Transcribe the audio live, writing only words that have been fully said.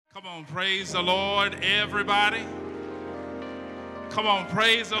Come on, praise the Lord, everybody. Come on,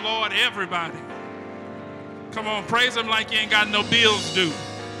 praise the Lord, everybody. Come on, praise him like you ain't got no bills due.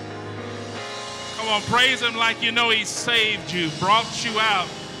 Come on, praise him like you know he saved you, brought you out,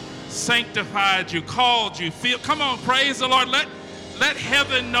 sanctified you, called you. Come on, praise the Lord. Let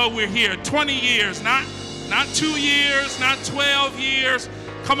heaven know we're here. 20 years, not 2 years, not 12 years.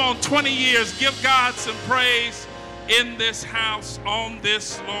 Come on, 20 years. Give God some praise in this house on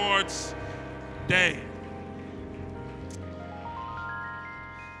this Lord's day.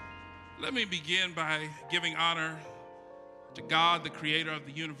 Let me begin by giving honor to God, the creator of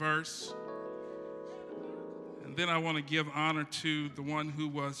the universe. And then I want to give honor to the one who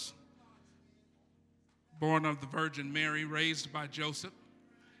was born of the Virgin Mary, raised by Joseph,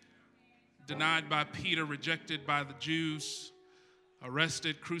 denied by Peter, rejected by the Jews,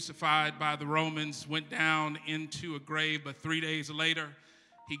 arrested, crucified by the Romans, went down into a grave, but 3 days later,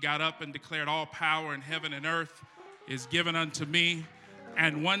 he got up and declared, all power in heaven and earth is given unto me.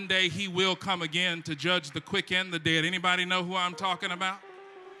 And one day he will come again to judge the quick and the dead. Anybody know who I'm talking about?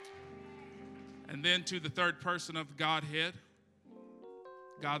 And then to the third person of the Godhead,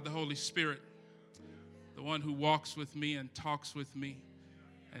 God the Holy Spirit, the one who walks with me and talks with me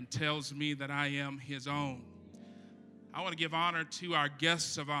and tells me that I am his own. I want to give honor to our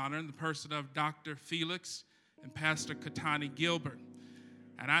guests of honor in the person of Dr. Felix and Pastor Katani Gilbert.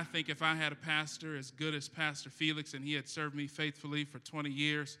 And I think if I had a pastor as good as Pastor Felix and he had served me faithfully for 20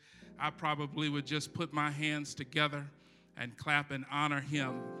 years, I probably would just put my hands together and clap and honor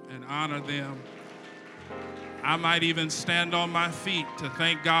him and honor them. I might even stand on my feet to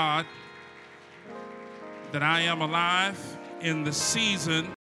thank God that I am alive in the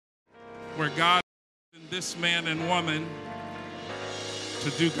season where God sent this man and woman to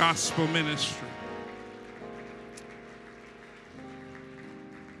do gospel ministry.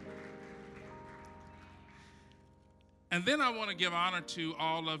 And then I want to give honor to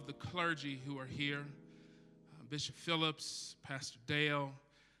all of the clergy who are here, Bishop Phillips, Pastor Dale,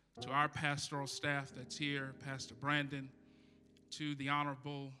 to our pastoral staff that's here, Pastor Brandon, to the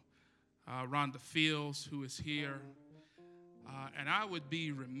Honorable Rhonda Fields, who is here. And I would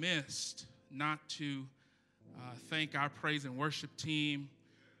be remiss not to thank our praise and worship team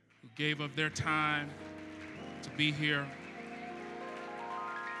who gave up their time to be here.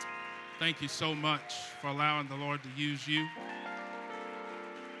 Thank you so much for allowing the Lord to use you.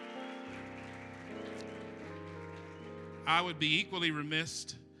 I would be equally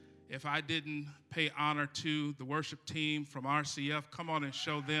remiss if I didn't pay honor to the worship team from RCF. Come on and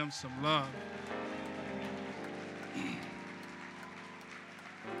show them some love.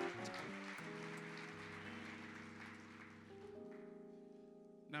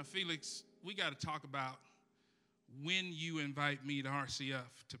 Now, Felix, we got to talk about when you invite me to RCF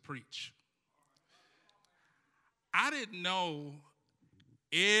to preach. I didn't know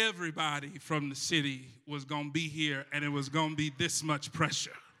everybody from the city was going to be here and it was going to be this much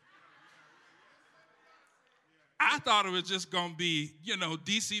pressure. I thought it was just going to be,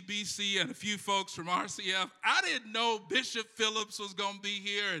 DCBC and a few folks from RCF. I didn't know Bishop Phillips was going to be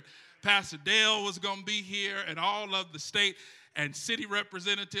here and Pastor Dale was going to be here and all of the state and city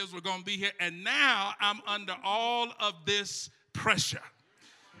representatives were going to be here. And now I'm under all of this pressure.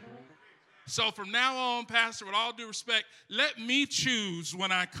 So from now on, Pastor, with all due respect, let me choose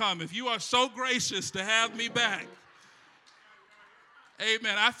when I come. If you are so gracious to have me back.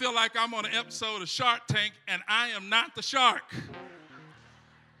 Amen. I feel like I'm on an episode of Shark Tank, and I am not the shark.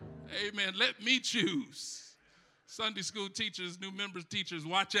 Amen. Let me choose. Sunday school teachers, new members teachers,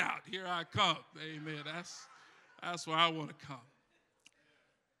 watch out. Here I come. Amen. That's where I want to come.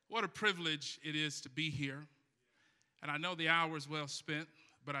 What a privilege it is to be here. And I know the hour is well spent,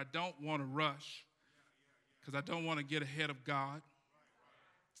 but I don't want to rush because I don't want to get ahead of God.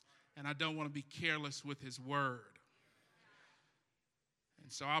 And I don't want to be careless with his word.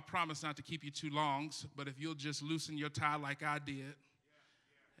 And so I'll promise not to keep you too long, but if you'll just loosen your tie like I did,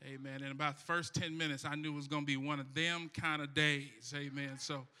 amen. In about the first 10 minutes, I knew it was going to be one of them kind of days, amen.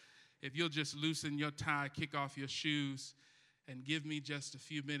 So if you'll just loosen your tie, kick off your shoes, and give me just a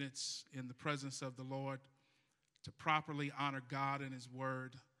few minutes in the presence of the Lord to properly honor God and his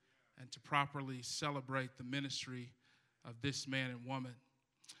word and to properly celebrate the ministry of this man and woman.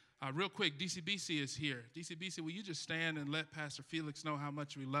 Real quick, DCBC is here. DCBC, will you just stand and let Pastor Felix know how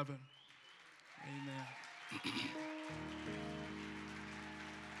much we love him? Amen.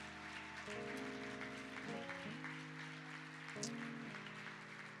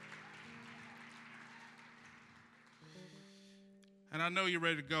 And I know you're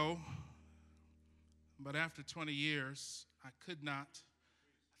ready to go, but after 20 years, I could not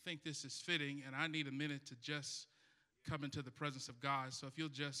think this is fitting, and I need a minute to just come into the presence of God. So if you'll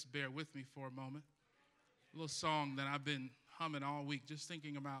just bear with me for a moment. A little song that I've been humming all week, just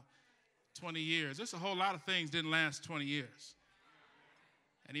thinking about 20 years. There's a whole lot of things didn't last 20 years.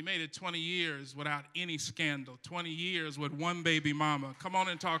 And he made it 20 years without any scandal, 20 years with one baby mama. Come on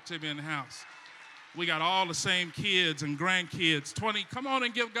and talk to me in the house. We got all the same kids and grandkids. 20, come on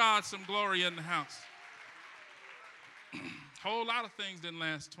and give God some glory in the house. Whole lot of things didn't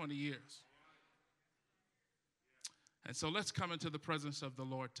last 20 years. And so let's come into the presence of the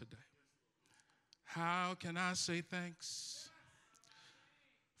Lord today. How can I say thanks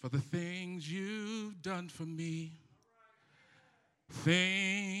for the things you've done for me?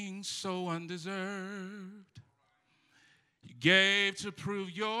 Things so undeserved. You gave to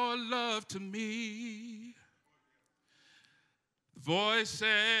prove your love to me. Voices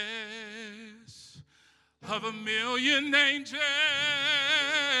of a million angels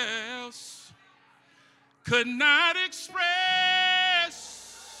could not express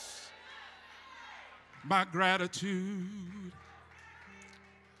my gratitude.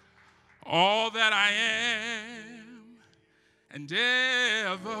 All that I am and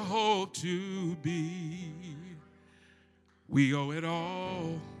ever hope to be, we owe it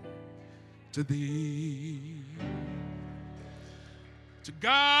all to thee. To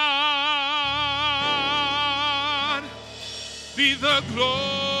God be the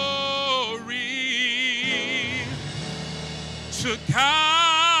glory. To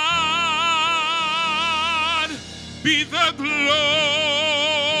God be the glory.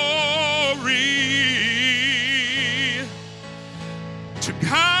 To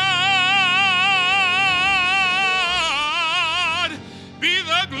God be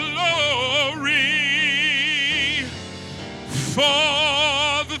the glory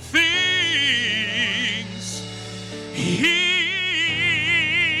for the things he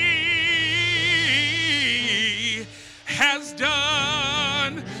has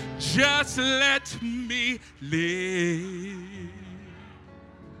done. Just let me live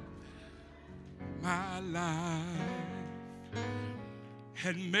my life,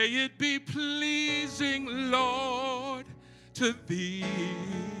 and may it be pleasing, Lord, to thee.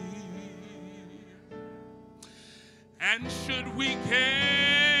 And should we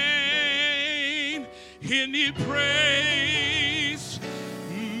gain any praise,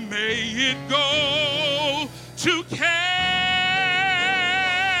 may it go to Calvary.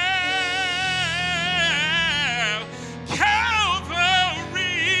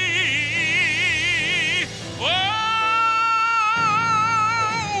 Oh,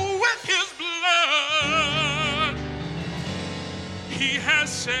 with his blood, he has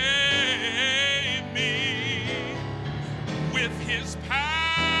saved me. With his power,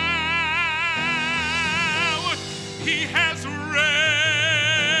 he has raised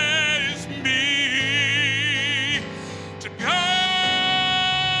me. To God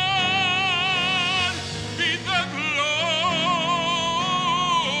be the glory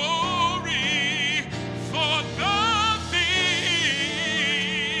for the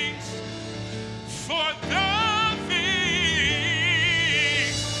things, for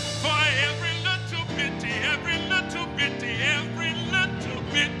every little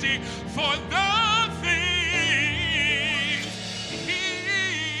bitty, for the things he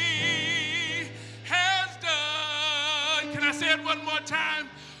has done. Can I say it one more time?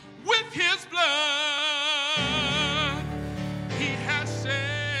 With his blood, he has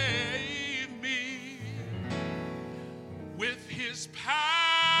saved me. With his power,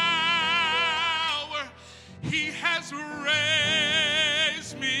 he has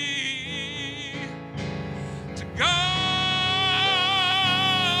raised me. To God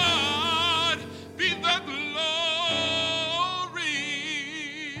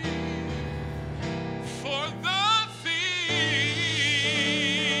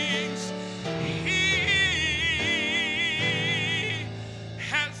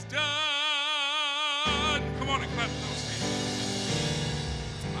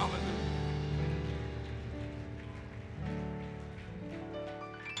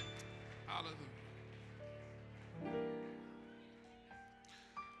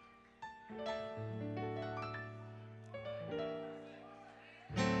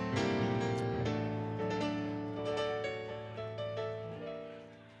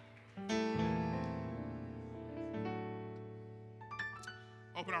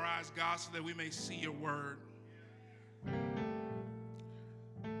open our eyes, God, so that we may see your word.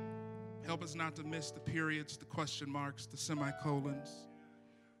 Help us not to miss the periods, the question marks, the semicolons,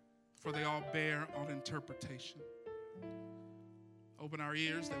 for they all bear on interpretation. Open our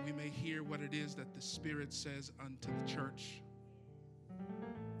ears that we may hear what it is that the Spirit says unto the church.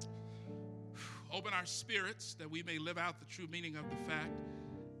 Open our spirits that we may live out the true meaning of the fact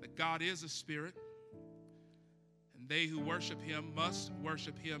that God is a spirit, and they who worship him must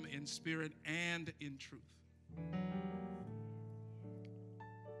worship him in spirit and in truth.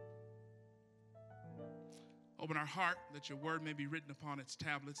 Open our heart that your word may be written upon its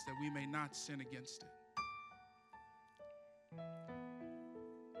tablets, that we may not sin against it.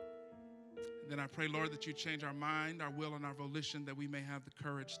 And then I pray, Lord, that you change our mind, our will, and our volition, that we may have the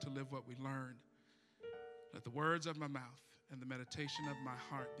courage to live what we learned. Let the words of my mouth and the meditation of my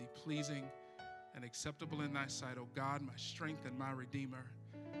heart be pleasing and acceptable in thy sight, O God, my strength and my Redeemer.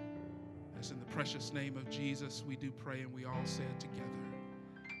 As in the precious name of Jesus we do pray, and we all say it together.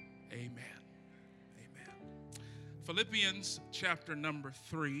 Amen. Philippians chapter number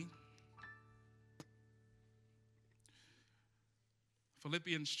 3.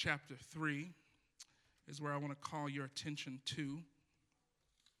 Philippians chapter 3 is where I want to call your attention to.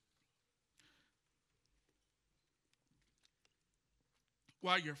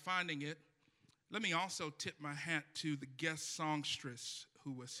 While you're finding it, let me also tip my hat to the guest songstress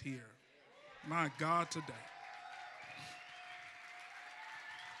who was here. My God, today.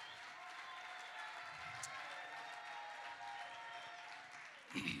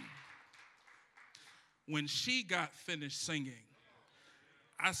 When she got finished singing,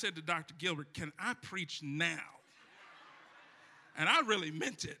 I said to Dr. Gilbert, can I preach now? And I really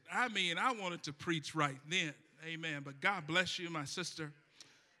meant it. I mean, I wanted to preach right then. Amen. But God bless you, my sister.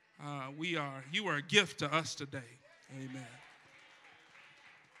 You are a gift to us today. Amen.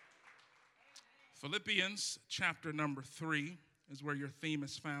 Philippians chapter number 3 is where your theme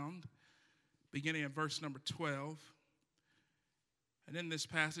is found, beginning at verse number 12. And in this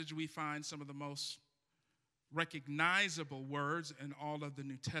passage, we find some of the most recognizable words in all of the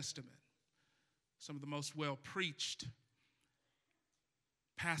New Testament, some of the most well-preached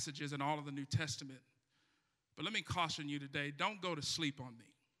passages in all of the New Testament. But let me caution you today, don't go to sleep on me.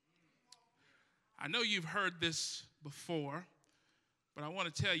 I know you've heard this before, but I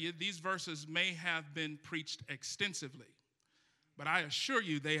want to tell you, these verses may have been preached extensively, but I assure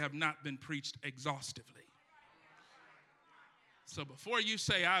you they have not been preached exhaustively. So before you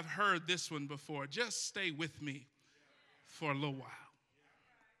say, I've heard this one before, just stay with me for a little while.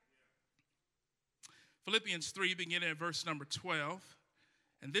 Philippians 3, beginning at verse number 12.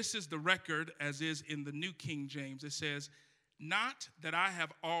 And this is the record as is in the New King James. It says, not that I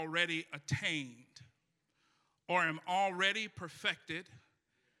have already attained or am already perfected,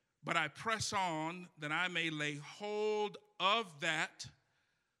 but I press on that I may lay hold of that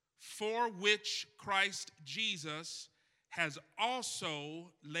for which Christ Jesus has also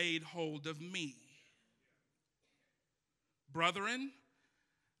laid hold of me. Brethren,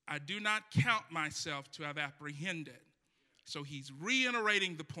 I do not count myself to have apprehended. So he's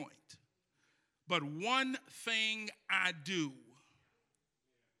reiterating the point. But one thing I do,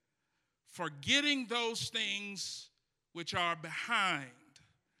 forgetting those things which are behind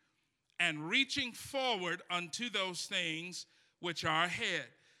and reaching forward unto those things which are ahead.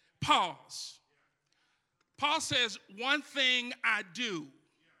 Pause. Paul says, one thing I do.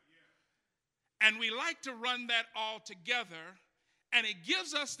 And we like to run that all together, and it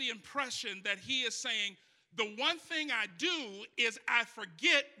gives us the impression that he is saying, the one thing I do is I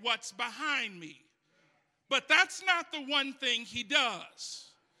forget what's behind me. But that's not the one thing he does.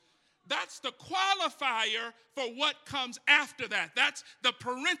 That's the qualifier for what comes after that. That's the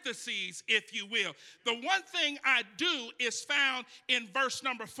parentheses, if you will. The one thing I do is found in verse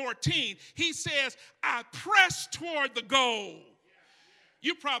number 14. He says, I press toward the goal.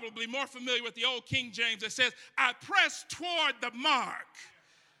 You're probably more familiar with the old King James that says, I press toward the mark.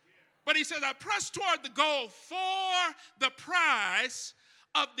 But he says, I press toward the goal for the prize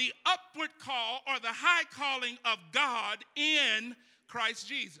of the upward call or the high calling of God in Christ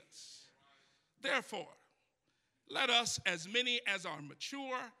Jesus. Therefore, let us, as many as are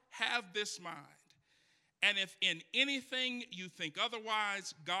mature, have this mind. And if in anything you think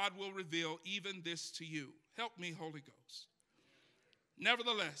otherwise, God will reveal even this to you. Help me, Holy Ghost.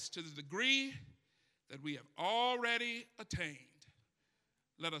 Nevertheless, to the degree that we have already attained,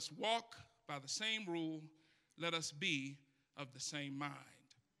 let us walk by the same rule. Let us be of the same mind.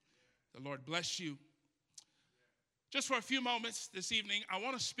 The Lord bless you. Just for a few moments this evening, I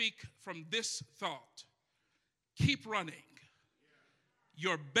want to speak from this thought. Keep running.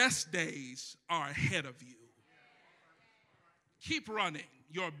 Your best days are ahead of you. Keep running.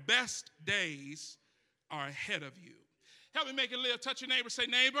 Your best days are ahead of you. Help me make it live. Touch your neighbor. Say,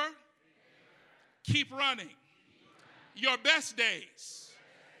 neighbor, keep running. Your best days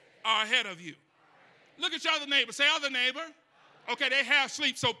are ahead of you. Look at your other neighbor. Say, other neighbor. Okay, they half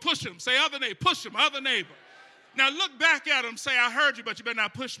sleep, so push them. Say other neighbor, push them, other neighbor. Now look back at them, say, I heard you, but you better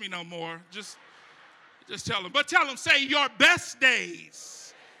not push me no more. Just tell them. But tell them, say, your best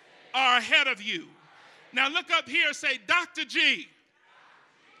days are ahead of you. Now look up here, say, Dr. G,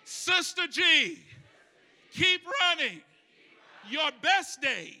 Sister G, keep running. Your best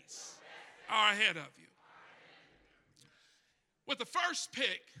days are ahead of you. With the first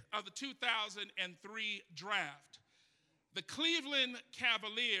pick of the 2003 draft, the Cleveland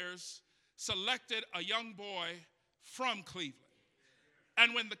Cavaliers selected a young boy from Cleveland.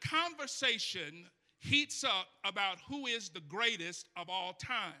 And when the conversation heats up about who is the greatest of all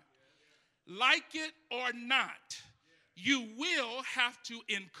time, like it or not, you will have to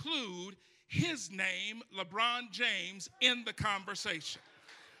include his name, LeBron James, in the conversation.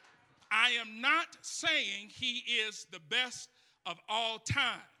 I am not saying he is the best of all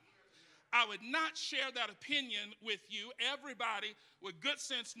time. I would not share that opinion with you. Everybody with good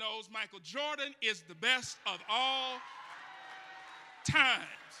sense knows Michael Jordan is the best of all times.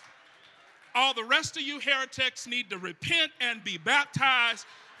 All the rest of you heretics need to repent and be baptized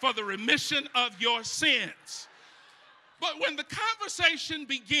for the remission of your sins. But when the conversation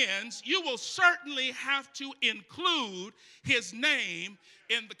begins, you will certainly have to include his name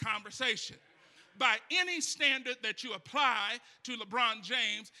in the conversation. By any standard that you apply to LeBron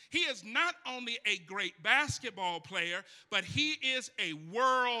James, he is not only a great basketball player, but he is a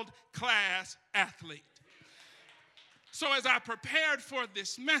world-class athlete. So as I prepared for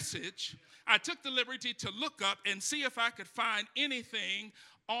this message, I took the liberty to look up and see if I could find anything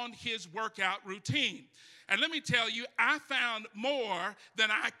on his workout routine. And let me tell you, I found more than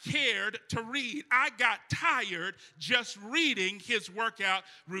I cared to read. I got tired just reading his workout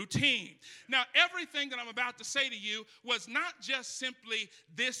routine. Now, everything that I'm about to say to you was not just simply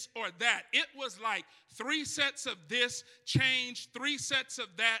this or that. It was like 3 sets of this, change, 3 sets of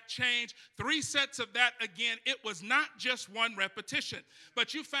that, change, 3 sets of that again. It was not just one repetition,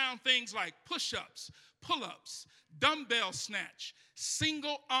 but you found things like push-ups, pull-ups, dumbbell snatch,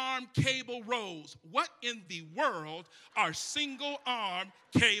 single arm cable rows. What in the world are single arm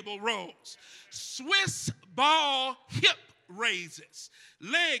cable rows? Swiss ball hip raises,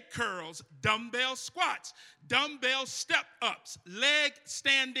 leg curls, dumbbell squats, dumbbell step ups, leg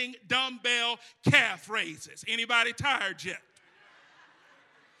standing dumbbell calf raises. Anybody tired yet?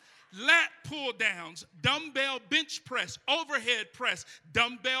 Lat pull downs, dumbbell bench press, overhead press,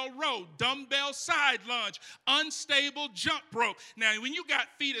 dumbbell row, dumbbell side lunge, unstable jump rope. Now, when you got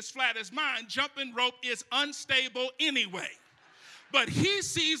feet as flat as mine, jumping rope is unstable anyway. But he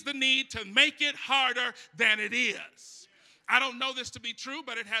sees the need to make it harder than it is. I don't know this to be true,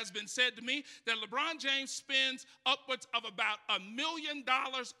 but it has been said to me that LeBron James spends upwards of about $1 million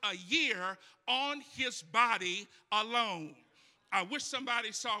a year on his body alone. I wish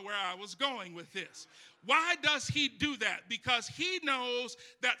somebody saw where I was going with this. Why does he do that? Because he knows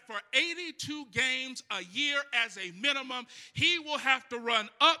that for 82 games a year as a minimum, he will have to run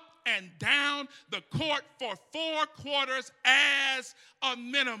up and down the court for 4 quarters as a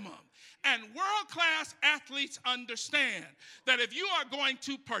minimum. And world-class athletes understand that if you are going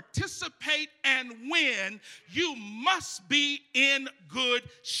to participate and win, you must be in good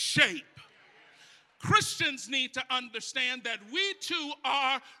shape. Christians need to understand that we too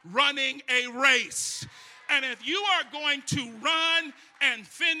are running a race. And if you are going to run and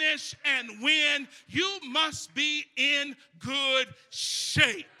finish and win, you must be in good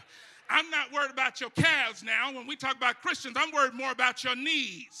shape. I'm not worried about your calves now. When we talk about Christians, I'm worried more about your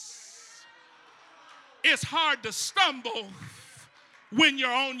knees. It's hard to stumble when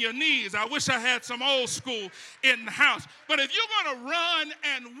you're on your knees. I wish I had some old school in the house. But if you're going to run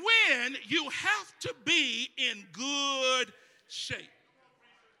and win, you have to be in good shape.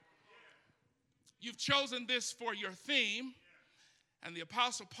 You've chosen this for your theme, and the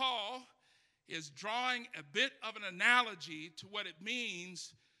Apostle Paul is drawing a bit of an analogy to what it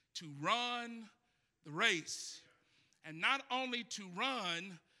means to run the race. And not only to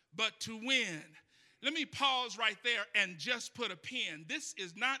run, but to win. Let me pause right there and just put a pin. This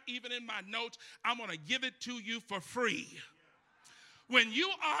is not even in my notes. I'm going to give it to you for free. When you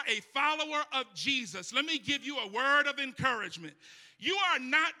are a follower of Jesus, let me give you a word of encouragement. You are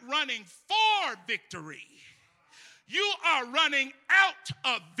not running for victory. You are running out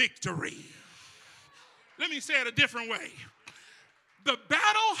of victory. Let me say it a different way. The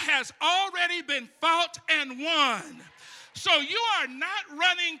battle has already been fought and won. So you are not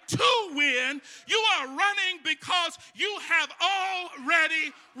running to win. You are running because you have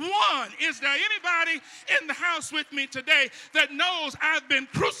already won. Is there anybody in the house with me today that knows I've been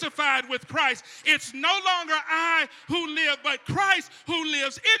crucified with Christ? It's no longer I who live, but Christ who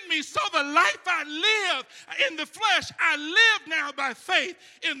lives in me. So the life I live in the flesh, I live now by faith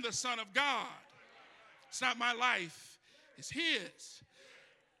in the Son of God. It's not my life, it's his.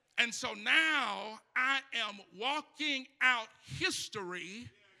 And so now I am walking out history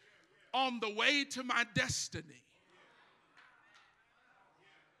on the way to my destiny.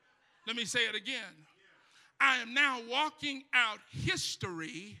 Let me say it again. I am now walking out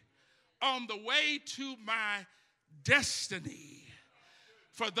history on the way to my destiny.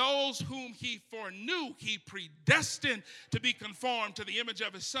 For those whom he foreknew, he predestined to be conformed to the image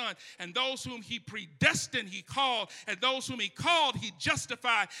of his Son. And those whom he predestined, he called. And those whom he called, he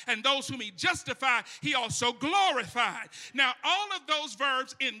justified. And those whom he justified, he also glorified. Now, all of those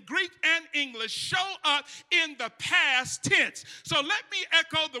verbs in Greek and English show up in the past tense. So let me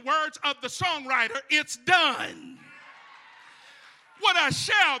echo the words of the songwriter, it's done. What I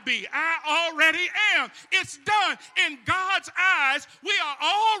shall be, I already am. It's done. In God's eyes, we are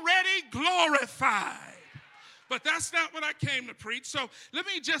already glorified. But that's not what I came to preach. So let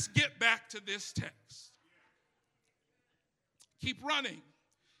me just get back to this text. Keep running.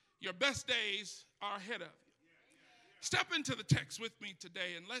 Your best days are ahead of you. Step into the text with me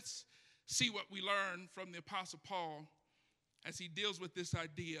today, and let's see what we learn from the Apostle Paul as he deals with this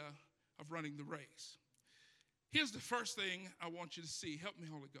idea of running the race. Here's the first thing I want you to see. Help me,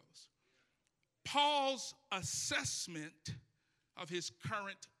 Holy Ghost. Paul's assessment of his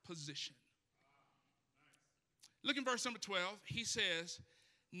current position. Look in verse number 12. He says,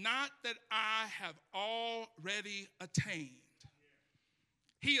 not that I have already attained.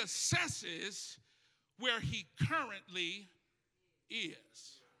 He assesses where he currently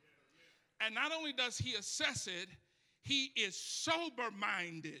is. And not only does he assess it, he is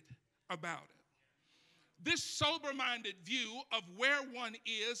sober-minded about it. This sober-minded view of where one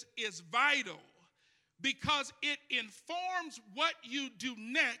is vital because it informs what you do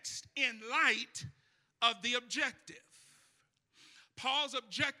next in light of the objective. Paul's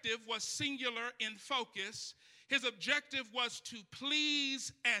objective was singular in focus. His objective was to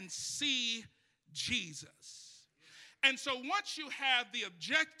please and see Jesus. And so once you have the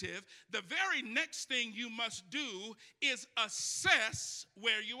objective, the very next thing you must do is assess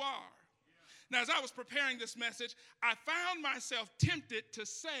where you are. Now, as I was preparing this message, I found myself tempted to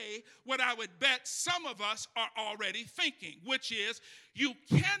say what I would bet some of us are already thinking, which is you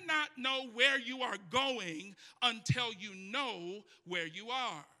cannot know where you are going until you know where you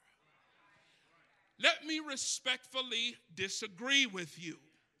are. Let me respectfully disagree with you.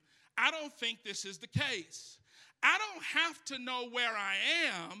 I don't think this is the case. I don't have to know where I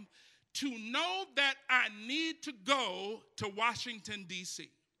am to know that I need to go to Washington, D.C.,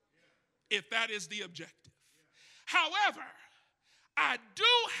 if that is the objective. However, I do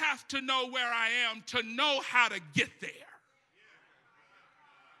have to know where I am to know how to get there.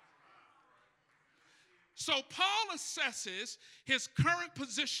 So Paul assesses his current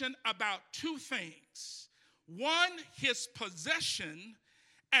position about two things. One, his possession,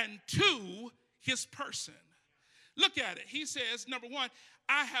 and two, his person. Look at it. He says, number one,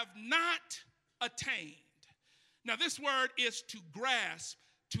 I have not attained. Now this word is to grasp,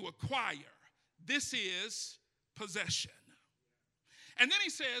 to acquire. This is possession. And then he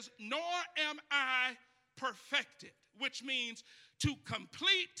says, nor am I perfected, which means to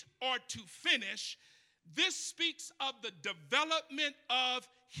complete or to finish. This speaks of the development of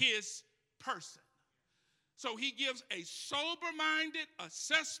his person. So he gives a sober-minded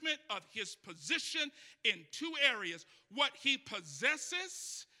assessment of his position in two areas. What he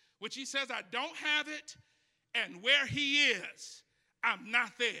possesses, which he says, I don't have it, and where he is, I'm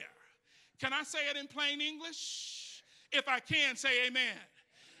not there. Can I say it in plain English? If I can, say amen.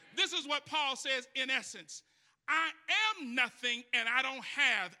 This is what Paul says in essence. I am nothing and I don't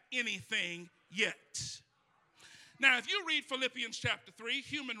have anything yet. Now, if you read Philippians chapter 3,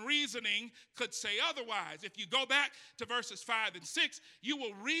 human reasoning could say otherwise. If you go back to verses 5 and 6, you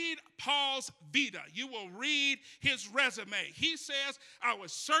will read Paul's vita. You will read his resume. He says, I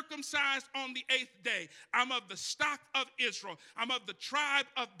was circumcised on the 8th day. I'm of the stock of Israel. I'm of the tribe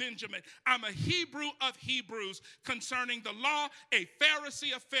of Benjamin. I'm a Hebrew of Hebrews. Concerning the law, a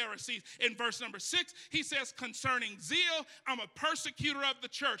Pharisee of Pharisees. In verse number 6, he says, concerning zeal, I'm a persecutor of the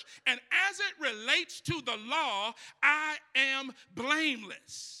church. And as it relates to the law, I am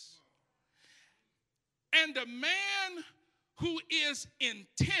blameless. And a man who is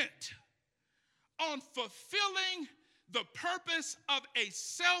intent on fulfilling the purpose of a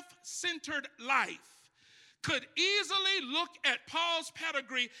self-centered life could easily look at Paul's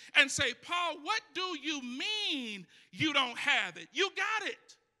pedigree and say, Paul, what do you mean you don't have it? You got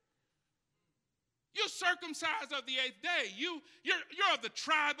it. You're circumcised of the 8th day. You're of the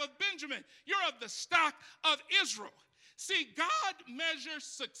tribe of Benjamin. You're of the stock of Israel. See, God measures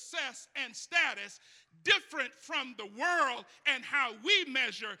success and status different from the world and how we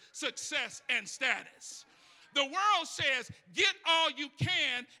measure success and status. The world says, get all you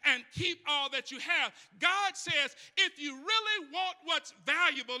can and keep all that you have. God says, if you really want what's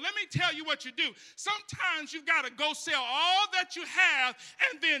valuable, let me tell you what you do. Sometimes you've got to go sell all that you have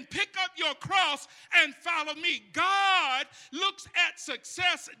and then pick up your cross and follow me. God looks at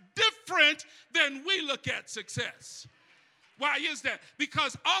success different than we look at success. Why is that?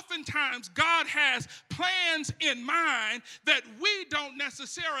 Because oftentimes God has plans in mind that we don't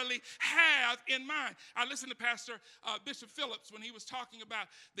necessarily have in mind. I listened to Pastor Bishop Phillips when he was talking about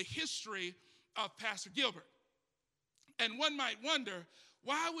the history of Pastor Gilbert. And one might wonder,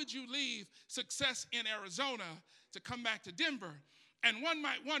 why would you leave success in Arizona to come back to Denver? And one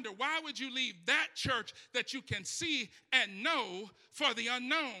might wonder, why would you leave that church that you can see and know for the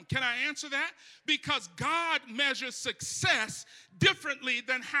unknown? Can I answer that? Because God measures success differently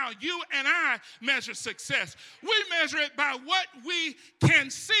than how you and I measure success. We measure it by what we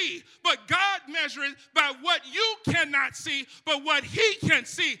can see, but God measures it by what you cannot see, but what he can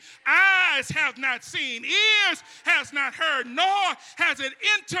see. Eyes have not seen, ears has not heard, nor has it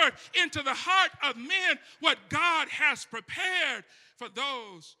entered into the heart of men what God has prepared for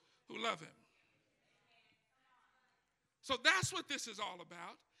those who love him. So that's what this is all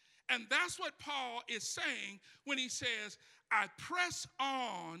about. And that's what Paul is saying when he says, I press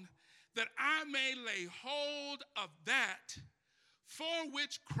on that I may lay hold of that for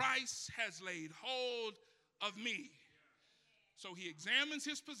which Christ has laid hold of me. So he examines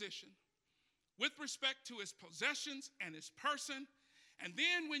his position with respect to his possessions and his person. And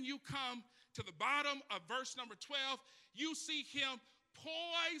then when you come to the bottom of verse number 12, you see him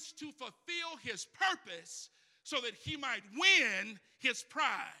poised to fulfill his purpose so that he might win his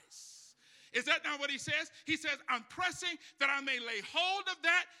prize. Is that not what he says? He says, I'm pressing that I may lay hold of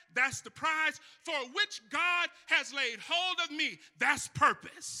that. That's the prize for which God has laid hold of me. That's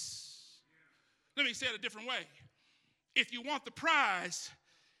purpose. Let me say it a different way. If you want the prize,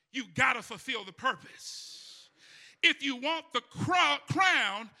 you got to fulfill the purpose. If you want the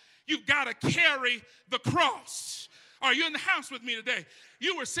crown, you've got to carry the cross. Are you in the house with me today?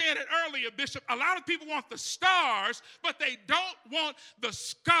 You were saying it earlier, Bishop. A lot of people want the stars, but they don't want the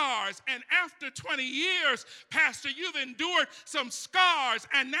scars. And after 20 years, Pastor, you've endured some scars,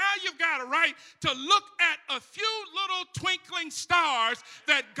 and now you've got a right to look at a few little twinkling stars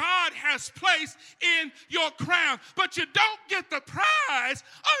that God has placed in your crown. But you don't get the prize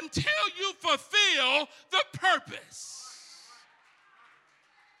until you fulfill the purpose.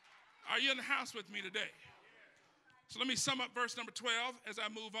 Are you in the house with me today? So let me sum up verse number 12 as I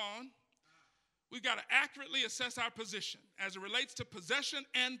move on. We've got to accurately assess our position as it relates to possession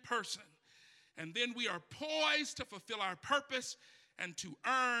and person. And then we are poised to fulfill our purpose and to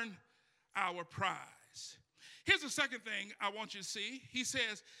earn our prize. Here's the second thing I want you to see. He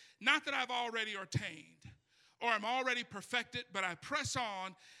says, not that I've already attained or am already perfected, but I press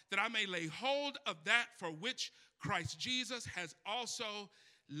on that I may lay hold of that for which Christ Jesus has also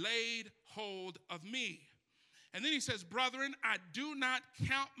laid hold of me. And then he says, brethren, I do not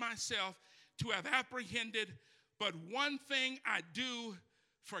count myself to have apprehended, but one thing I do,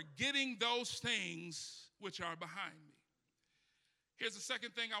 forgetting those things which are behind me. Here's the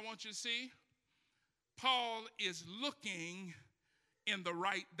second thing I want you to see. Paul is looking in the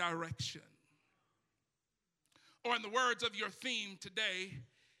right direction. Or in the words of your theme today,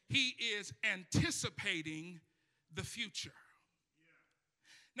 he is anticipating the future.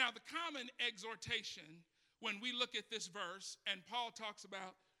 Now, the common exhortation when we look at this verse, and Paul talks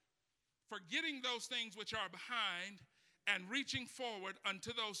about forgetting those things which are behind and reaching forward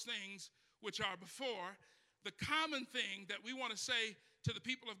unto those things which are before, the common thing that we want to say to the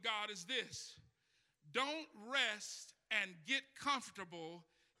people of God is this: don't rest and get comfortable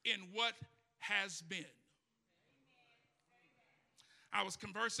in what has been. I was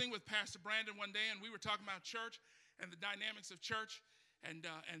conversing with Pastor Brandon one day, and we were talking about church and the dynamics of church and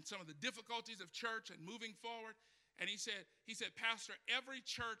some of the difficulties of church and moving forward. And he said, Pastor, every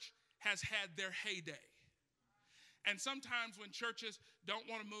church has had their heyday. And sometimes when churches don't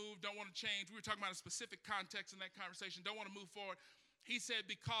want to move, don't want to change, we were talking about a specific context in that conversation, don't want to move forward. He said,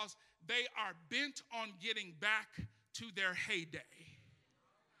 because they are bent on getting back to their heyday.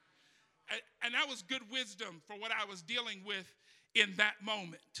 And that was good wisdom for what I was dealing with in that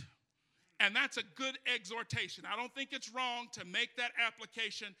moment. And that's a good exhortation. I don't think it's wrong to make that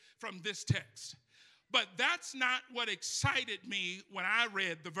application from this text. But that's not what excited me when I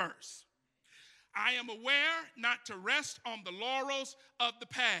read the verse. I am aware not to rest on the laurels of the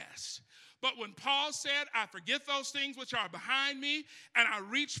past. But when Paul said, I forget those things which are behind me, and I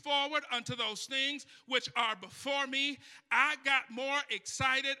reach forward unto those things which are before me, I got more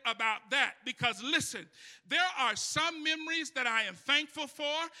excited about that. Because listen, there are some memories that I am thankful for,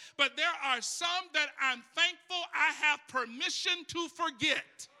 but there are some that I'm thankful I have permission to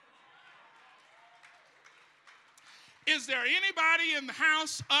forget. Is there anybody in the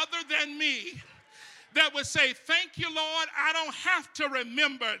house other than me that would say, thank you, Lord, I don't have to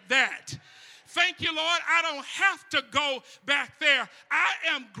remember that. Thank you, Lord, I don't have to go back there. I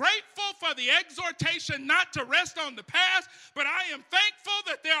am grateful for the exhortation not to rest on the past, but I am thankful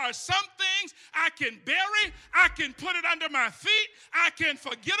that there are some things I can bury, I can put it under my feet, I can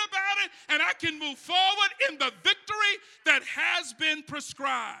forget about it, and I can move forward in the victory that has been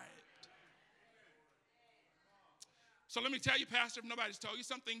prescribed. So let me tell you, Pastor, if nobody's told you,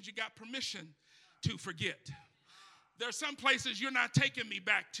 some things you got permission to forget. There's some places you're not taking me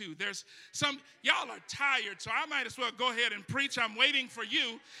back to. There's some, y'all are tired, so I might as well go ahead and preach. I'm waiting for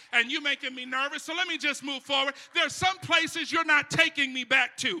you, and you making me nervous, so let me just move forward. There's some places you're not taking me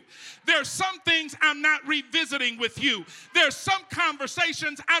back to. There's some things I'm not revisiting with you. There's some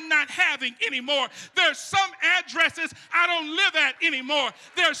conversations I'm not having anymore. There's some addresses I don't live at anymore.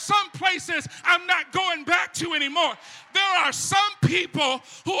 There's some places I'm not going back to anymore. There are some people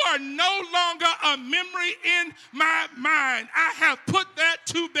who are no longer a memory in my mind. I have put that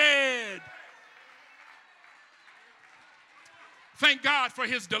to bed. Thank God for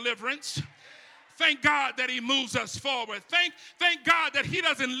his deliverance. Thank God that he moves us forward. Thank God that he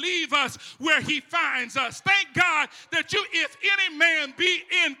doesn't leave us where he finds us. Thank God that if any man be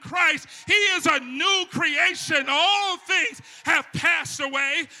in Christ, he is a new creation. All things have passed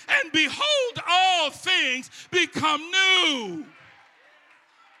away, and behold, all things become new.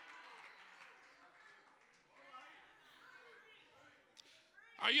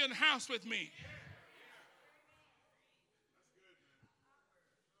 Are you in the house with me?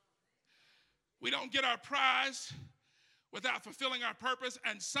 We don't get our prize without fulfilling our purpose,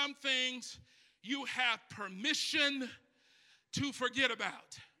 and some things you have permission to forget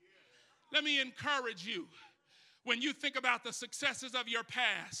about. Let me encourage you. When you think about the successes of your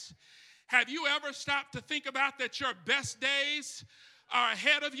past, have you ever stopped to think about that your best days are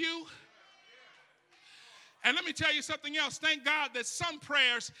ahead of you? And let me tell you something else. Thank God that some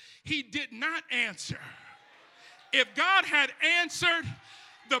prayers he did not answer. If God had answered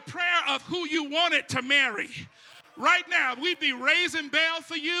the prayer of who you wanted to marry, right now we'd be raising bail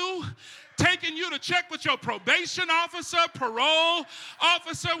for you, taking you to check with your probation officer, parole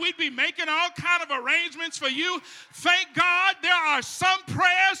officer. We'd be making all kind of arrangements for you. Thank God there are some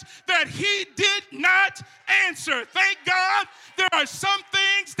prayers that he did not answer. Thank God there are some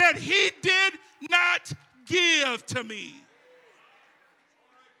things that he did not give to me.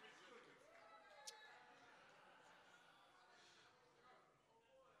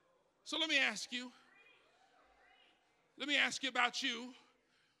 So let me ask you about you.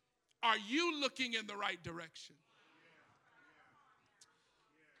 Are you looking in the right direction?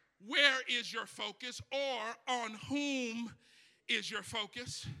 Where is your focus, or on whom is your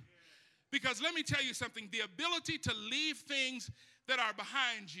focus? Because let me tell you something, the ability to leave things that are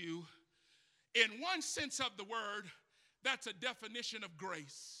behind you, in one sense of the word, that's a definition of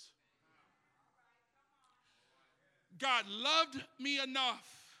grace. God loved me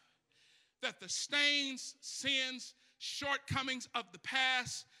enough that the stains, sins, shortcomings of the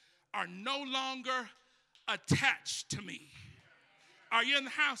past are no longer attached to me. Are you in the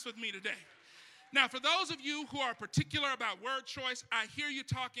house with me today? Now, for those of you who are particular about word choice, I hear you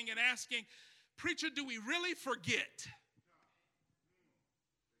talking and asking, preacher, do we really forget?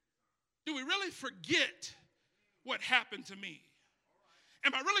 Do we really forget what happened to me?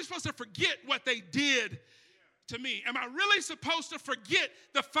 Am I really supposed to forget what they did to me? Am I really supposed to forget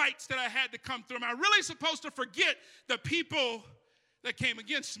the fights that I had to come through? Am I really supposed to forget the people that came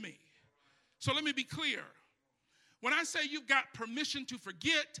against me? So let me be clear. When I say you've got permission to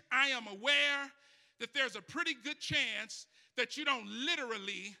forget, I am aware that there's a pretty good chance that you don't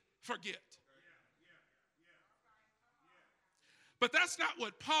literally forget. But that's not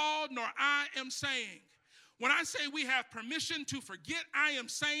what Paul nor I am saying. When I say we have permission to forget, I am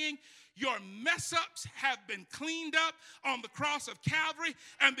saying your mess-ups have been cleaned up on the cross of Calvary,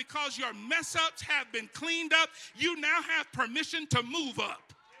 and because your mess-ups have been cleaned up, you now have permission to move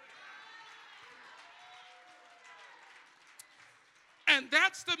up. And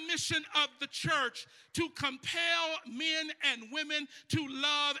that's the mission of the church, to compel men and women to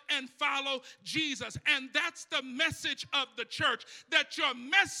love and follow Jesus. And that's the message of the church, that your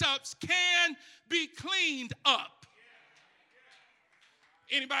mess-ups can be cleaned up.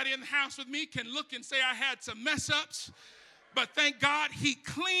 Anybody in the house with me can look and say, I had some mess-ups, but thank God he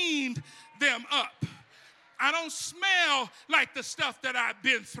cleaned them up. I don't smell like the stuff that I've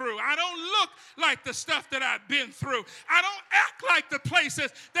been through. I don't look like the stuff that I've been through. I don't act like the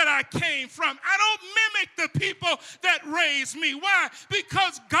places that I came from. I don't mimic the people that raised me. Why?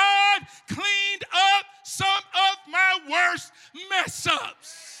 Because God cleaned up some of my worst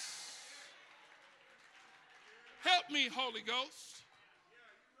mess-ups. Help me, Holy Ghost.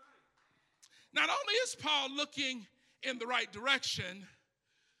 Not only is Paul looking in the right direction,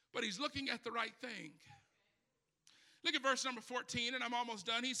 but he's looking at the right thing. Look at verse number 14, and I'm almost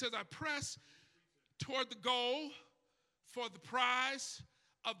done. He says, I press toward the goal for the prize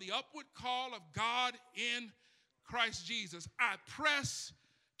of the upward call of God in Christ Jesus. I press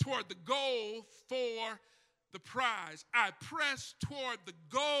toward the goal for the prize. I press toward the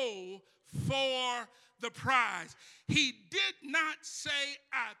goal for the prize. He did not say,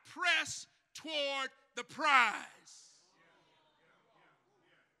 I press toward the prize.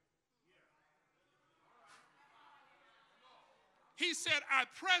 He said, I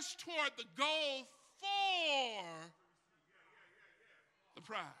press toward the goal for the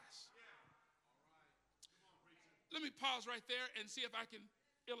prize. Let me pause right there and see if I can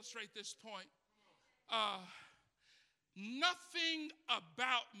illustrate this point. Nothing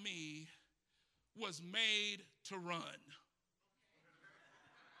about me was made to run.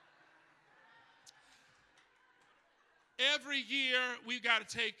 Every year, we've got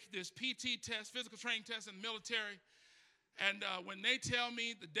to take this PT test, physical training test in the military. And when they tell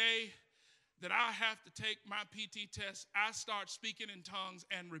me the day that I have to take my PT test, I start speaking in tongues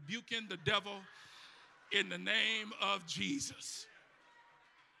and rebuking the devil in the name of Jesus.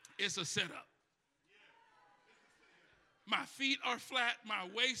 It's a setup. My feet are flat. My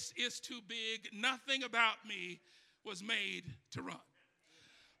waist is too big. Nothing about me was made to run.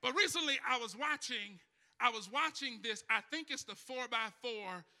 But recently I was watching this, I think it's the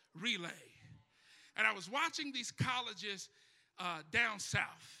 4x4 relay. And I was watching these colleges down south.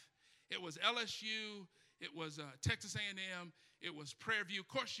 It was LSU, it was Texas A&M, it was Prairie View. Of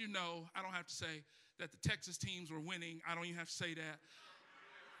course, you know, I don't have to say that the Texas teams were winning. I don't even have to say that.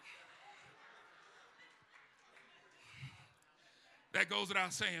 That goes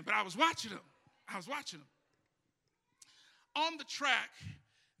without saying. But I was watching them. On the track,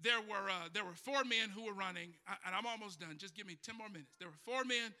 there were 4 men who were running, and I'm almost done. Just give me 10 more minutes. There were 4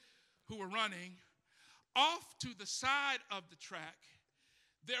 men who were running. Off to the side of the track,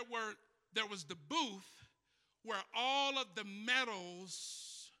 there was the booth where all of the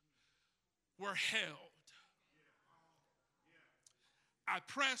medals were held. I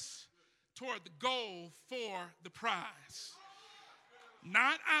press toward the goal for the prize.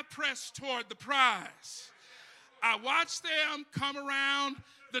 Not I press toward the prize. I watched them come around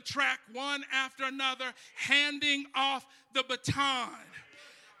the track one after another, handing off the baton.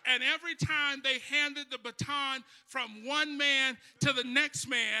 And every time they handed the baton from one man to the next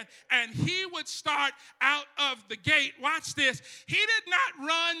man, and he would start out of the gate, watch this, he did not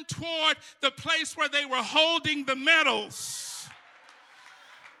run toward the place where they were holding the medals.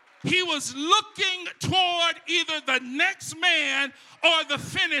 He was looking toward either the next man or the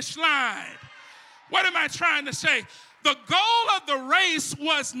finish line. What am I trying to say? The goal of the race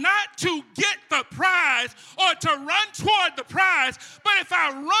was not to get the prize or to run toward the prize, but if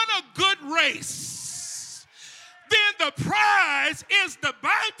I run a good race, then the prize is the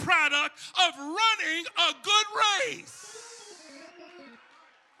byproduct of running a good race.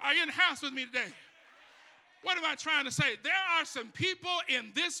 Are you in the house with me today? What am I trying to say? There are some people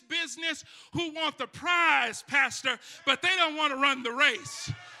in this business who want the prize, Pastor, but they don't want to run the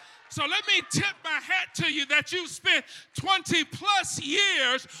race. So let me tip my hat to you that you spent 20 plus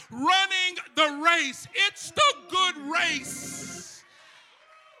years running the race. It's the good race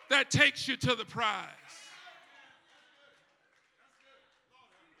that takes you to the prize.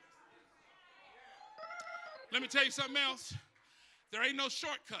 Let me tell you something else. There ain't no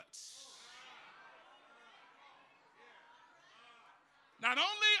shortcuts. Not only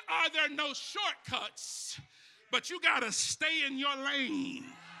are there no shortcuts, but you got to stay in your lane.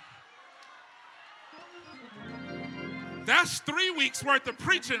 That's 3 weeks worth of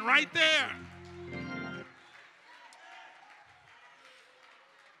preaching right there.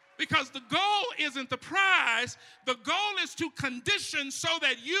 Because the goal isn't the prize. The goal is to condition so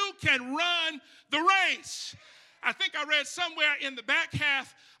that you can run the race. I think I read somewhere in the back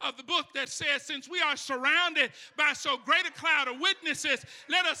half of the book that says, since we are surrounded by so great a cloud of witnesses,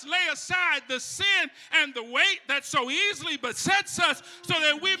 let us lay aside the sin and the weight that so easily besets us, so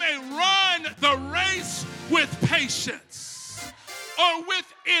that we may run the race with patience or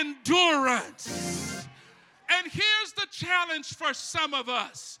with endurance. And here's the challenge for some of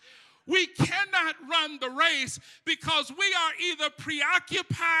us. We cannot run the race because we are either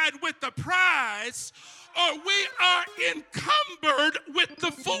preoccupied with the prize or we are encumbered with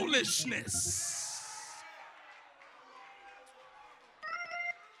the foolishness.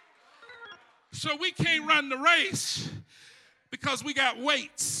 So we can't run the race because we got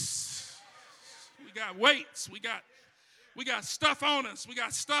weights. We got weights. We got stuff on us. We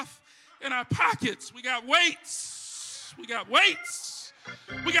got stuff in our pockets. We got weights. We got weights.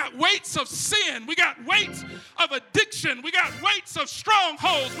 We got weights of sin. We got weights of addiction. We got weights of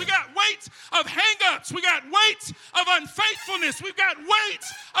strongholds. We got weights of hang-ups. We got weights of unfaithfulness. We've got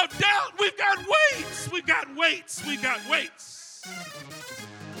weights of doubt. We've got weights. We've got weights. We've got weights.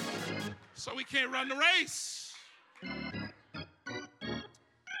 So we can't run the race. And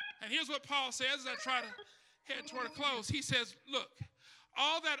here's what Paul says as I try to head toward a close. He says, look,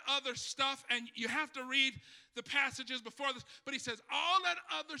 all that other stuff, and you have to read the passages before this, but he says, all that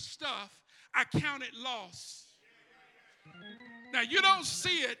other stuff, I count it loss. Now, you don't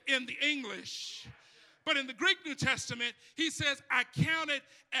see it in the English, but in the Greek New Testament, he says, I count it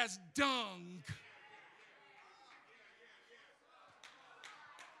as dung.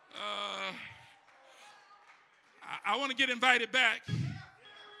 I want to get invited back.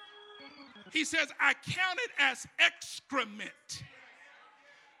 He says, I count it as excrement.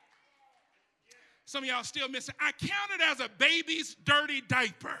 Some of y'all still missing. I count it as a baby's dirty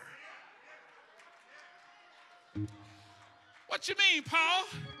diaper. What you mean, Paul?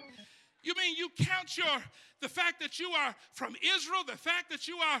 You mean you count the fact that you are from Israel, the fact that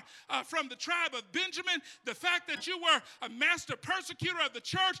you are from the tribe of Benjamin, the fact that you were a master persecutor of the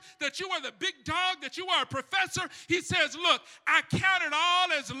church, that you were the big dog, that you were a professor. He says, look, I count it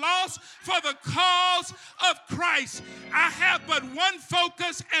all as loss for the cause of Christ. I have but one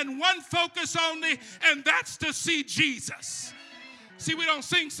focus and one focus only, and that's to see Jesus. See, we don't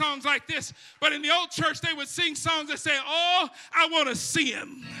sing songs like this, but in the old church, they would sing songs that say, oh, I want to see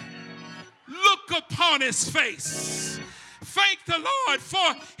him. Look upon his face. Thank the Lord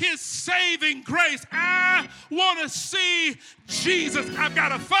for his saving grace. I want to see Jesus. I've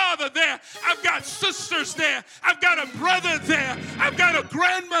got a father there. I've got sisters there. I've got a brother there. I've got a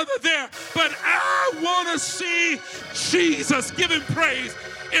grandmother there. But I want to see Jesus. Give him praise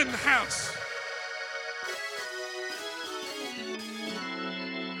in the house.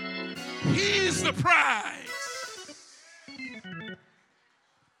 He's the prize.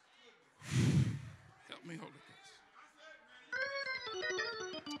 Help me, Holy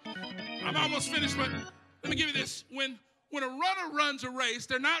Ghost. I'm almost finished, but let me give you this. When a runner runs a race,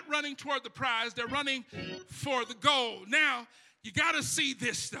 they're not running toward the prize, they're running for the goal. Now, you got to see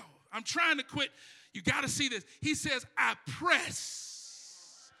this, though. I'm trying to quit. You got to see this. He says, I press.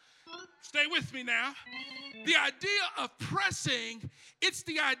 Stay with me now. The idea of pressing, it's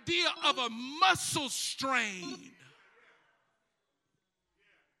the idea of a muscle strain.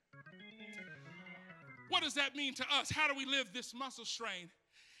 What does that mean to us? How do we live this muscle strain?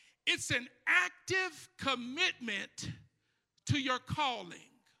 It's an active commitment to your calling.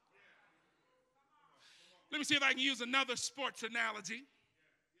 Let me see if I can use another sports analogy.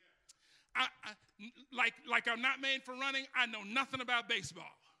 Like I'm not made for running, I know nothing about baseball.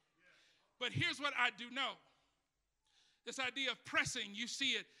 But here's what I do know. This idea of pressing, you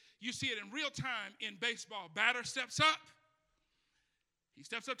see it in real time in baseball. Batter steps up. He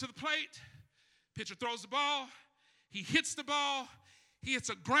steps up to the plate. Pitcher throws the ball. He hits the ball. He hits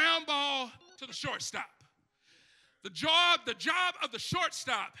a ground ball to the shortstop. The job of the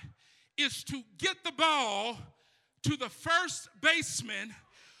shortstop is to get the ball to the first baseman,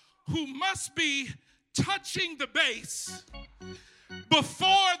 who must be touching the base before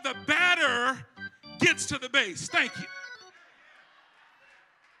the batter gets to the base. Thank you.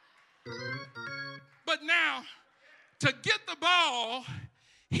 But now, to get the ball,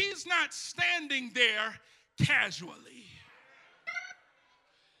 he's not standing there casually.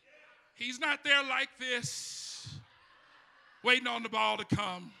 He's not there like this, waiting on the ball to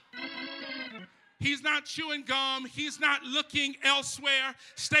come. He's not chewing gum. He's not looking elsewhere.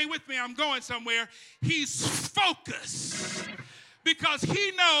 Stay with me. I'm going somewhere. He's focused because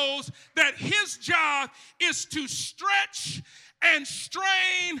he knows that his job is to stretch and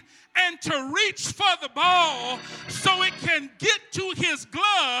strain and to reach for the ball so it can get to his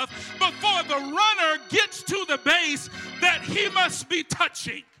glove before the runner gets to the base that he must be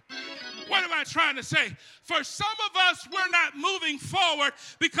touching. What am I trying to say? For some of us, we're not moving forward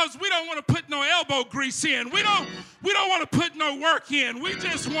because we don't want to put no elbow grease in. We don't want to put no work in. We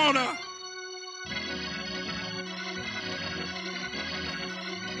just want to.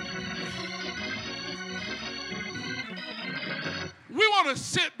 We want to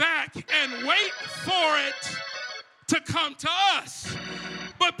sit back and wait for it to come to us.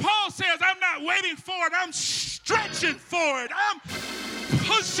 But Paul says, I'm not waiting for it. I'm stretching for it. I'm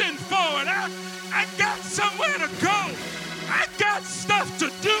pushing forward. I got somewhere to go. I got stuff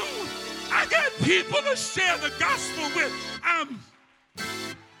to do. I got people to share the gospel with. I'm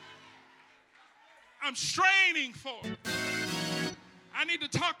straining for it. I need to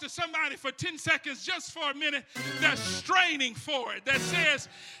talk to somebody for 10 seconds, just for a minute, that's straining for it, that says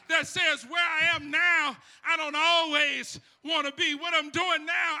where I am now, I don't always want to be. What I'm doing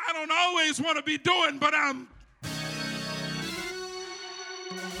now, I don't always want to be doing, but I'm.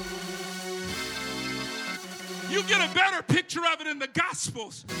 You get a better picture of it in the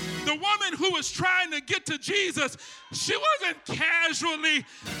Gospels. The woman who was trying to get to Jesus, she wasn't casually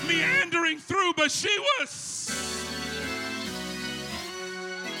meandering through, but she was.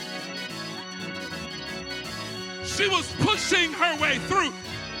 She was pushing her way through.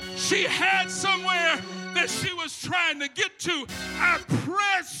 She had somewhere that she was trying to get to. I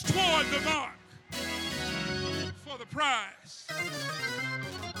pressed toward the mark for the prize.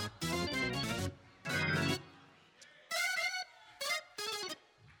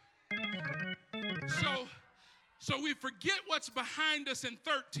 So we forget what's behind us in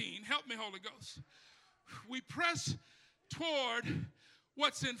 13. Help me, Holy Ghost. We press toward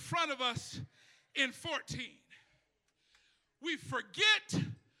what's in front of us in 14. We forget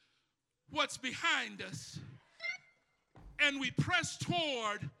what's behind us, and we press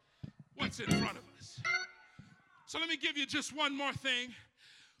toward what's in front of us. So let me give you just one more thing.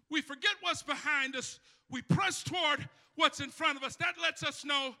 We forget what's behind us. We press toward what's in front of us. That lets us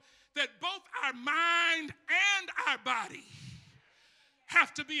know that both our mind and our body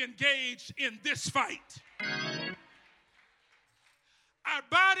have to be engaged in this fight. Our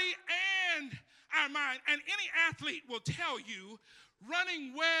body and our mind. And any athlete will tell you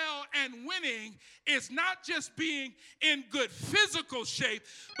running well and winning is not just being in good physical shape,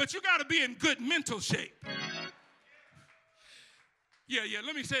 but you got to be in good mental shape. Yeah,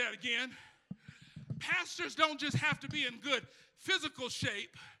 let me say that again. Pastors don't just have to be in good physical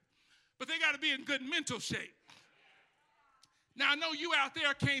shape, but they got to be in good mental shape. Now, I know you out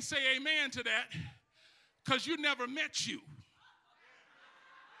there can't say amen to that because you never met you.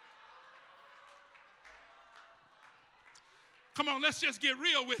 Come on, let's just get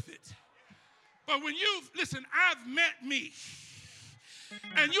real with it. But when listen, I've met me.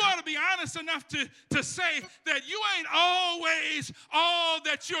 And you ought to be honest enough to say that you ain't always all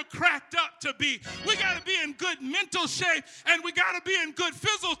that you're cracked up to be. We got to be in good mental shape, and we got to be in good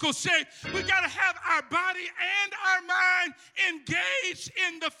physical shape. We got to have our body and our mind engaged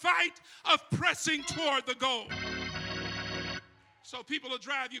in the fight of pressing toward the goal. So people will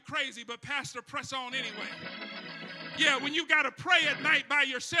drive you crazy, but Pastor, press on anyway. Yeah, when you got to pray at night by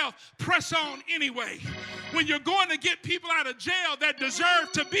yourself, press on anyway. When you're going to get people out of jail that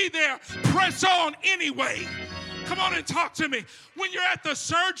deserve to be there, press on anyway. Come on and talk to me. When you're at the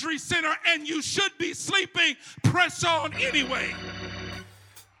surgery center and you should be sleeping, press on anyway.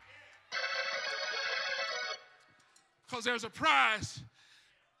 Because there's a prize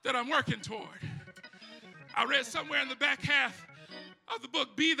that I'm working toward. I read somewhere in the back half of the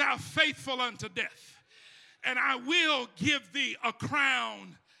book, be thou faithful unto death, and I will give thee a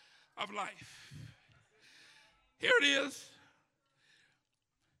crown of life. Here it is.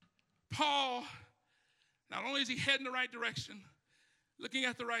 Paul, not only is he heading the right direction, looking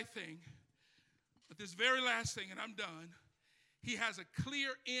at the right thing, but this very last thing, and I'm done, he has a clear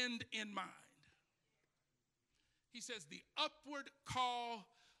end in mind. He says, the upward call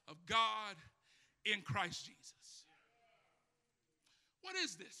of God in Christ Jesus. What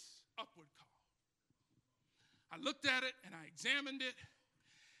is this upward call? I looked at it and I examined it,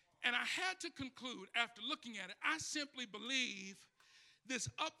 and I had to conclude after looking at it, I simply believe this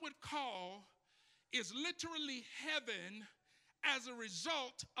upward call is literally heaven as a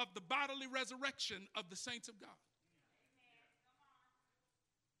result of the bodily resurrection of the saints of God.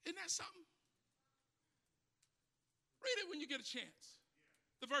 Isn't that something? Read it when you get a chance,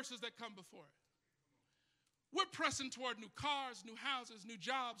 the verses that come before it. We're pressing toward new cars, new houses, new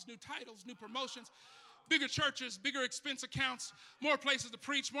jobs, new titles, new promotions. bigger churches, bigger expense accounts, more places to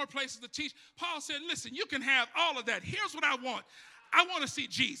preach, more places to teach. Paul said, listen, you can have all of that. Here's what I want. I want to see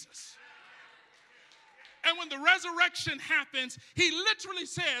Jesus. And when the resurrection happens, he literally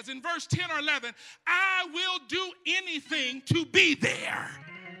says in verse 10 or 11, I will do anything to be there.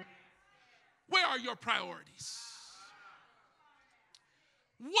 Where are your priorities?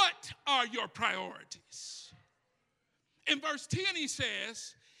 What are your priorities? In verse 10, he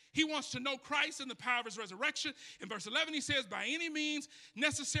says he wants to know Christ and the power of his resurrection. In verse 11, he says, by any means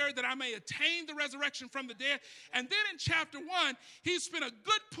necessary that I may attain the resurrection from the dead. And then in chapter 1, he spent a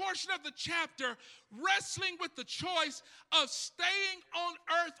good portion of the chapter wrestling with the choice of staying on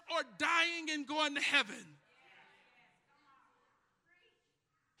earth or dying and going to heaven.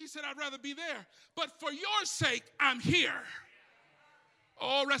 He said, I'd rather be there. But for your sake, I'm here.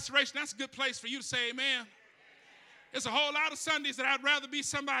 Oh, restoration, that's a good place for you to say amen. There's a whole lot of Sundays that I'd rather be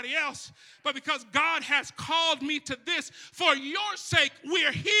somebody else. But because God has called me to this, for your sake,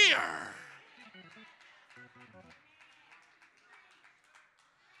 we're here.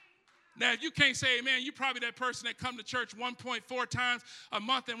 Now, if you can't say amen, you're probably that person that come to church 1.4 times a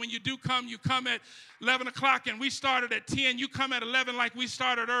month. And when you do come, you come at 11 o'clock and we started at 10. You come at 11 like we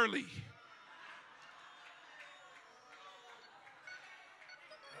started early.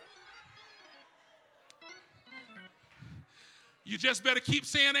 You just better keep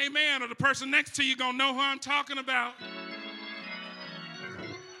saying amen or the person next to you going to know who I'm talking about.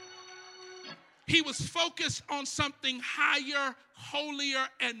 He was focused on something higher, holier,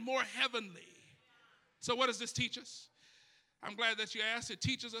 and more heavenly. So what does this teach us? I'm glad that you asked. It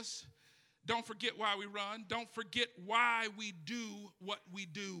teaches us, don't forget why we run. Don't forget why we do what we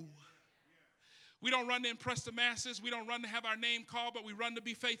do. We don't run to impress the masses. We don't run to have our name called, but we run to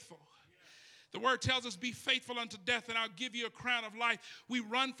be faithful. The word tells us, be faithful unto death, and I'll give you a crown of life. We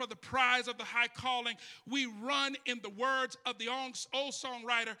run for the prize of the high calling. We run, in the words of the old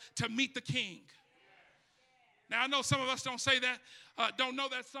songwriter, to meet the king. Now, I know some of us don't say that, don't know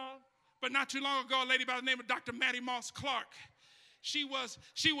that song, but not too long ago, a lady by the name of Dr. Mattie Moss Clark, she was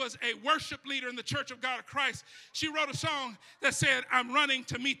a worship leader in the Church of God of Christ. She wrote a song that said, I'm running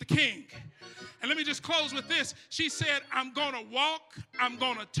to meet the king. And let me just close with this. She said, I'm going to walk, I'm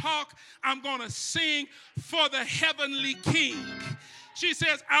going to talk, I'm going to sing for the heavenly king. She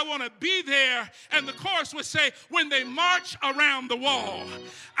says, I want to be there. And the chorus would say, when they march around the wall.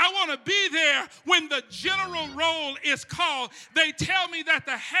 I want to be there when the general roll is called. They tell me that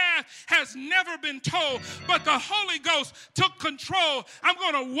the half has never been told, but the Holy Ghost took control. I'm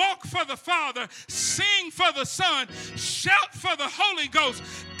going to walk for the Father, sing for the Son, shout for the Holy Ghost.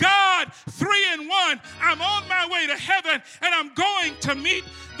 God, 3 in 1. I'm on my way to heaven, and I'm going to meet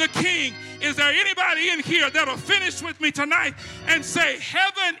the King. Is there anybody in here that'll finish with me tonight and say,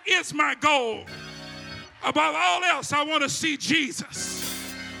 heaven is my goal? Above all else, I want to see Jesus.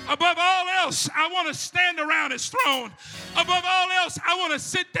 Above all else, I want to stand around his throne. Above all else, I want to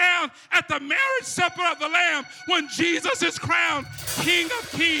sit down at the marriage supper of the Lamb when Jesus is crowned King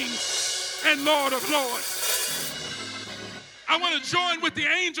of Kings and Lord of Lords. I want to join with the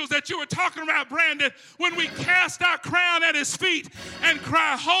angels that you were talking about, Brandon, when we cast our crown at his feet and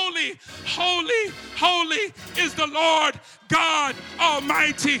cry, holy, holy, holy is the Lord God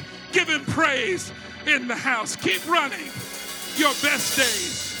Almighty. Give him praise in the house. Keep running. Your best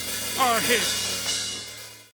days are ahead.